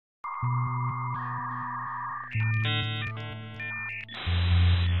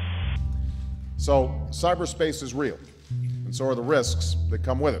So, cyberspace is real, and so are the risks that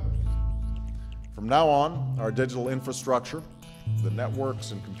come with it. From now on, our digital infrastructure, the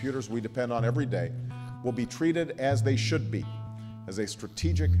networks and computers we depend on every day, will be treated as they should be, as a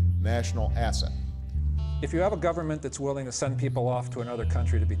strategic national asset. If you have a government that's willing to send people off to another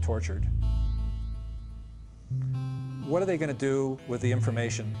country to be tortured, what are they going to do with the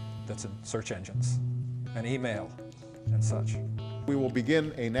information that's in search engines and email and such? We will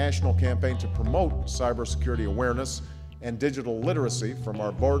begin a national campaign to promote cybersecurity awareness and digital literacy from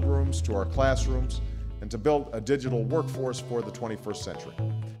our boardrooms to our classrooms, and to build a digital workforce for the 21st century.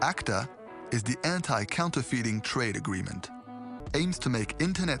 ACTA is the Anti-Counterfeiting Trade Agreement. Aims to make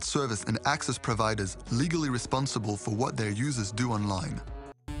internet service and access providers legally responsible for what their users do online.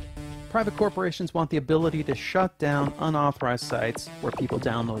 Private corporations want the ability to shut down unauthorized sites where people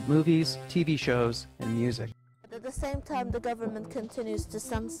download movies, TV shows, and music. At the same time, the government continues to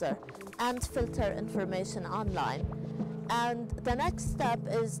censor and filter information online. And the next step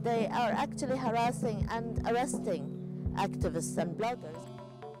is they are actually harassing and arresting activists and bloggers.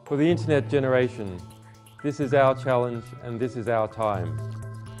 For the internet generation, this is our challenge and this is our time.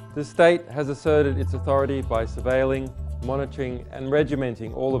 The state has asserted its authority by surveilling, monitoring and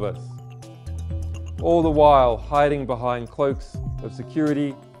regimenting all of us, all the while hiding behind cloaks of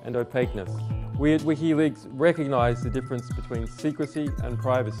security and opaqueness. We at WikiLeaks recognize the difference between secrecy and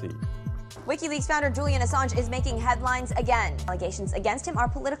privacy. WikiLeaks founder Julian Assange is making headlines again. Allegations against him are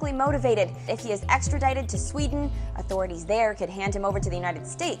politically motivated. If he is extradited to Sweden, authorities there could hand him over to the United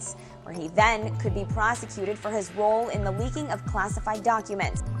States, where he then could be prosecuted for his role in the leaking of classified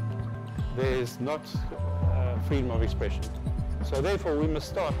documents. There is not freedom of expression. So therefore we must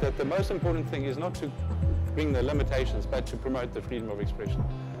start that the most important thing is not to bring the limitations, but to promote the freedom of expression.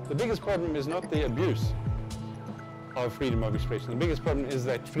 The biggest problem is not the abuse of freedom of expression. The biggest problem is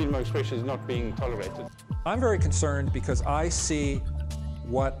that freedom of expression is not being tolerated. I'm very concerned because I see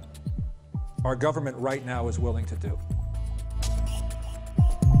what our government right now is willing to do.